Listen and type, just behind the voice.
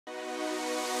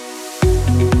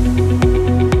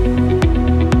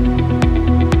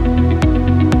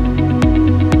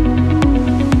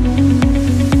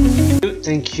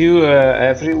you,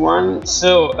 everyone.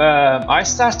 So I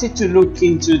started to look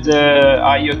into the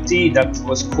IoT that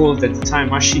was called at the time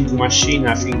machine to machine.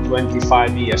 I think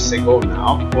 25 years ago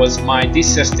now was my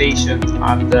dissertation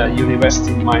at the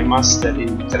university, my master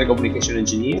in telecommunication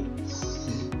engineer.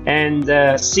 And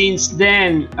since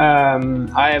then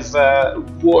I have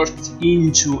worked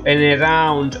into and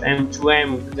around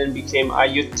M2M, then became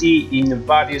IoT in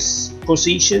various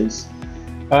positions.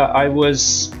 I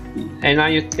was an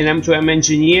M2M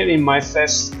engineer in my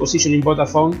first position in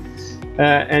Vodafone,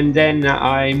 and then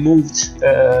I moved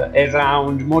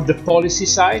around more the policy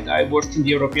side. I worked in the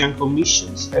European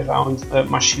Commissions around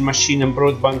machine and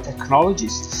broadband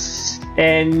technologies,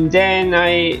 and then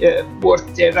I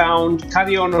worked around,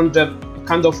 carry on the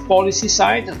kind of policy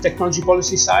side, technology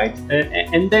policy side,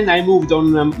 and then I moved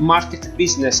on market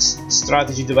business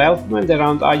strategy development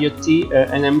around IoT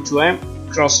and M2M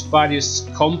across various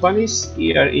companies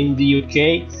here in the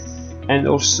UK and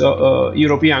also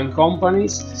European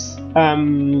companies.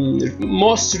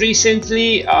 Most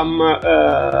recently, I'm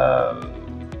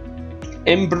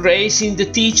embracing the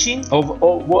teaching of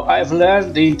what I've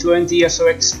learned in 20 years of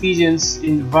experience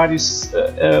in various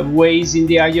ways in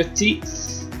the IoT.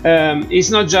 It's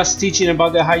not just teaching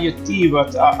about the IoT,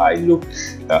 but I look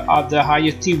at the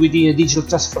IoT within a digital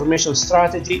transformation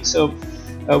strategy. So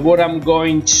what I'm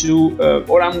going to,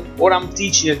 what I'm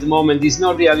teaching at the moment is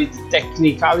not really the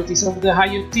technicalities of the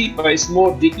IoT, but it's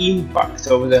more the impact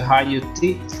of the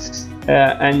IoT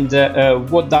and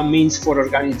what that means for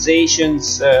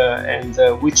organizations and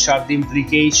which are the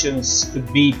implications.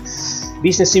 Could be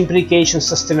business implications,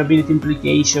 sustainability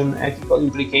implication, ethical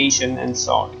implication, and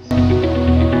so on.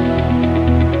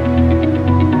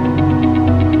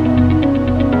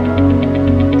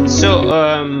 So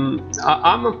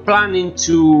I'm planning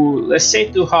to, let's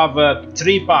say, to have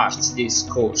 3 parts, this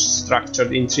course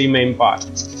structured in 3 main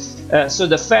parts. So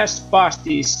the first part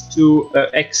is to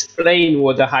explain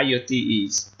what the IoT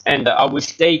is, and I will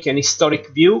take an historic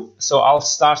view. So I'll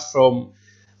start from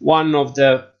one of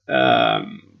the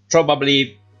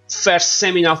probably first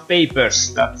seminal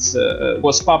papers that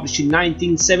was published in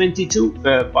 1972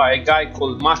 by a guy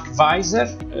called Mark Weiser,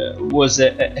 who was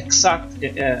at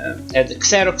the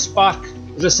Xerox PARC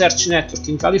Research Network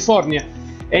in California.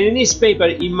 And in his paper,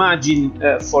 imagine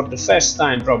for the first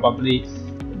time probably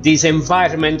this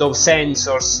environment of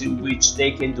sensors in which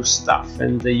they can do stuff,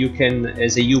 and you can,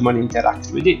 as a human,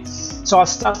 interact with it. So I'll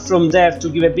start from there to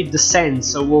give a bit the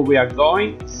sense of where we are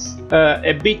going.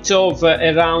 A bit of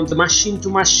around machine to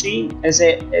machine as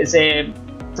a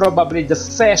probably the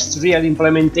first real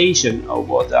implementation of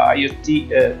what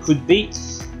IoT could be,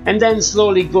 and then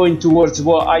slowly going towards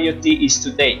what IoT is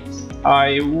today.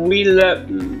 I will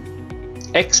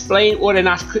explain what an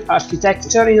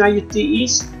architecture in IoT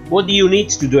is. What do you need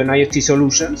to do an IoT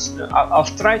solutions? I'll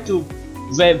try to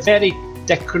be very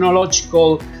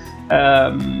technological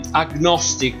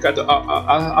agnostic.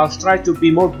 I'll try to be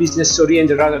more business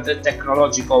oriented rather than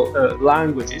technological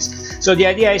languages. So the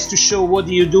idea is to show what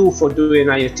do you do for doing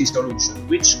an IoT solution,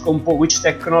 which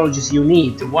technologies you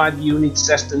need, why do you need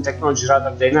certain technologies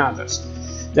rather than others.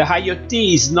 The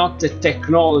IoT is not a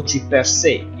technology per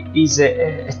se, it is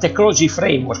a technology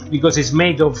framework because it's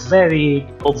made of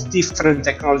different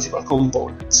technological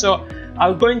components. So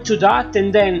I'll go into that,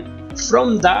 and then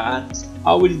from that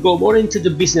I will go more into the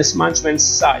business management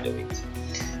side of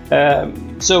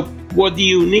it. So what do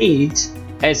you need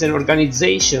as an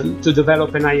organization to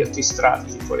develop an IoT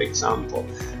strategy, for example?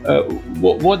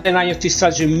 What an IoT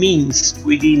strategy means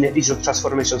within a digital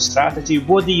transformation strategy.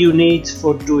 What do you need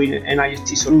for doing an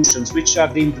IoT solutions? Which are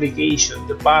the implications,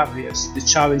 the barriers, the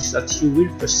challenges that you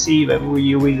will perceive and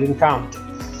you will encounter?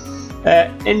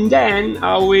 And then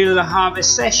I will have a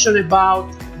session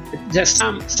about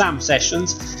some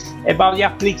sessions about the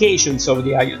applications of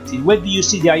the IoT. Where do you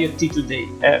see the IoT today?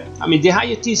 I mean, the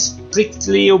IoT is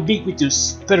strictly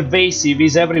ubiquitous, pervasive,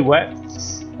 is everywhere.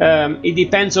 It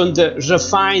depends on the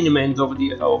refinement of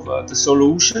the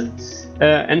solution,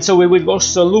 and so we will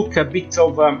also look a bit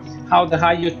of how the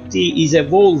IoT is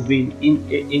evolving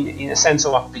in a sense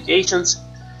of applications,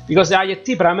 because the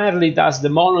IoT primarily does the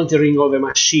monitoring of a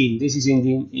machine. This is in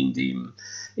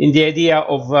the idea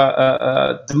of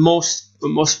the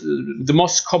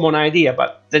most common idea,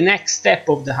 but the next step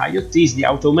of the IoT is the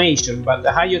automation. But the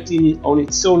IoT on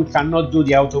its own cannot do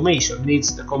the automation; it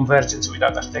needs the convergence with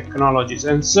other technologies.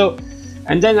 And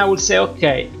then I will say,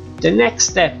 okay, the next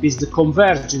step is the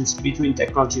convergence between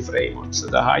technology frameworks. So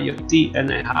the IoT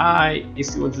and AI,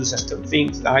 if you want to do certain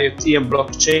things, the IoT and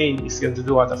blockchain, if you want to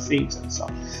do other things, and so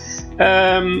on.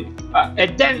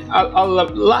 And then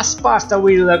last part I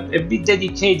will be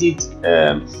dedicated.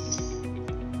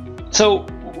 So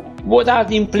what are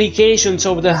the implications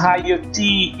of the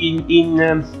IoT in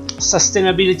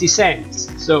sustainability sense?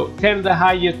 So can the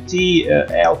IoT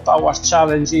help our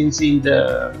challenges in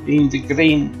the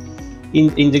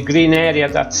green area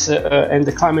and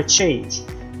the climate change?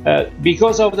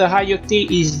 Because of the IoT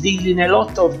is dealing a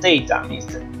lot of data.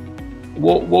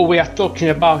 What we are talking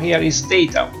about here is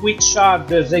data. Which are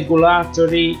the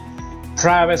regulatory,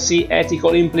 privacy,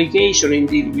 ethical implications in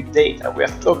dealing with data? We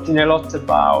are talking a lot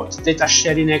about data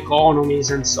sharing economies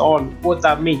and so on, what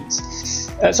that means.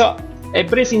 So a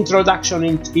brief introduction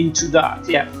into that.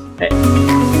 Yeah.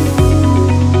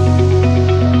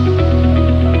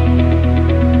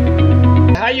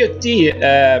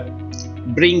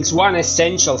 IoT brings one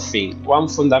essential thing, one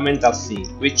fundamental thing,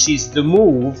 which is the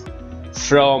move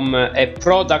from a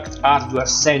product hardware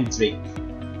centric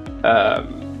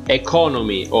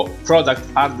economy or product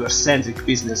hardware centric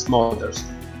business models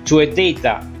to a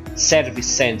data service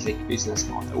centric business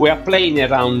model. We are playing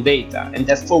around data, and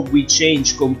therefore we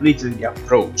change completely the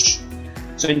approach.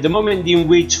 So in the moment in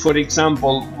which, for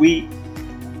example,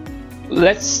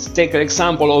 let's take an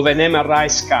example of an MRI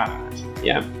scanner,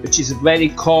 yeah, which is a very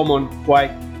common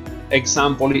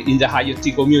example in the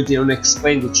IoT community on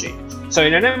explain the change. So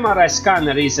in an MRI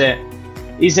scanner is a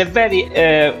very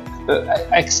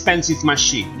expensive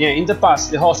machine. Yeah, in the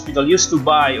past, the hospital used to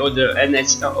buy, or the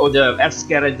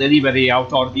healthcare delivery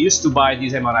authority used to buy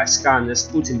these MRI scanners,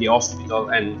 put in the hospital,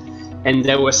 and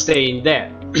they were staying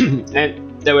there.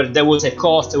 And there was a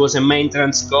cost, there was a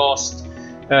maintenance cost,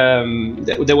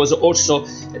 there was also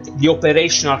the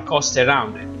operational cost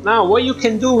around it. Now, what you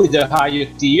can do with the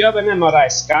IoT, you have an MRI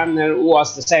scanner who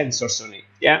has the sensors on it.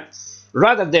 Yeah.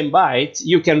 Rather than buy it,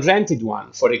 you can rent it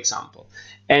one, for example.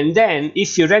 And then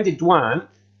if you rent it one,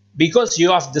 because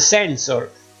you have the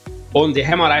sensor on the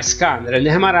MRI scanner, and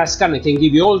the MRI scanner can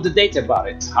give you all the data about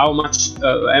it, how much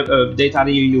data are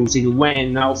you using,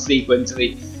 when, how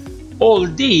frequently. All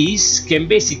these can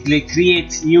basically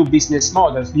create new business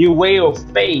models, new way of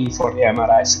paying for the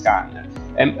MRI scanner,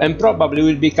 and probably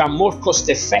will become more cost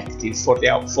effective for the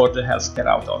healthcare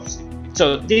authority.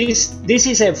 So this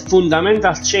is a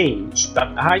fundamental change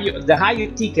that the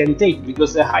IoT can take,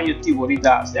 because the IoT, what it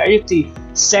does, the IoT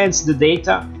sends the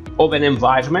data of an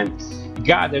environment,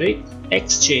 gather it,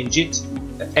 exchange it,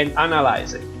 and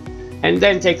analyze it, and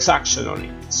then takes action on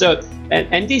it. So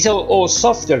and these are all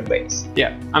software based.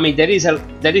 Yeah, I mean there is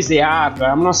the hardware.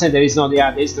 I'm not saying there is not the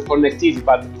hardware, there is the connectivity,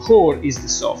 but the core is the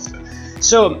software.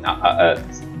 So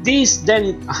this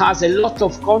then has a lot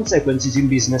of consequences in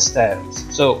business terms.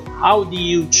 So how do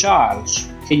you charge?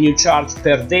 Can you charge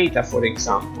per data, for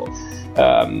example?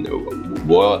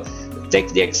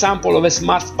 Take the example of a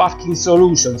smart parking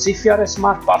solutions. If you are a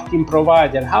smart parking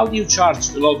provider, how do you charge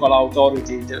the local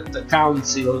authority, the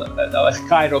council, the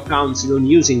Cairo council on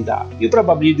using that? You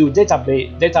probably do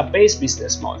database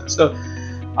business model. So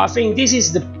I think this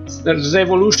is the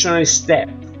revolutionary step.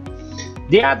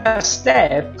 The other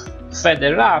step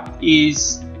further up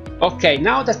is, okay,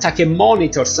 now that I can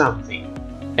monitor something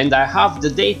and I have the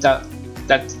data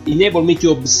that enable me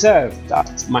to observe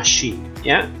that machine,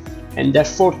 yeah, and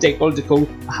therefore take all the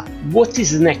what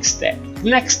is the next step? The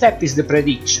next step is the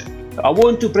prediction. I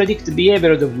want to predict the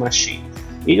behavior of the machine.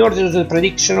 In order to do the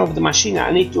prediction of the machine,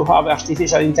 I need to have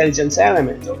artificial intelligence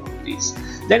element of this.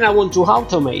 Then I want to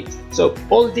automate. So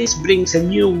all this brings a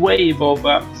new wave of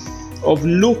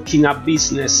looking at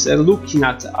business, looking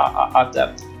at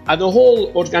the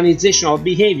whole organizational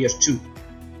behavior too.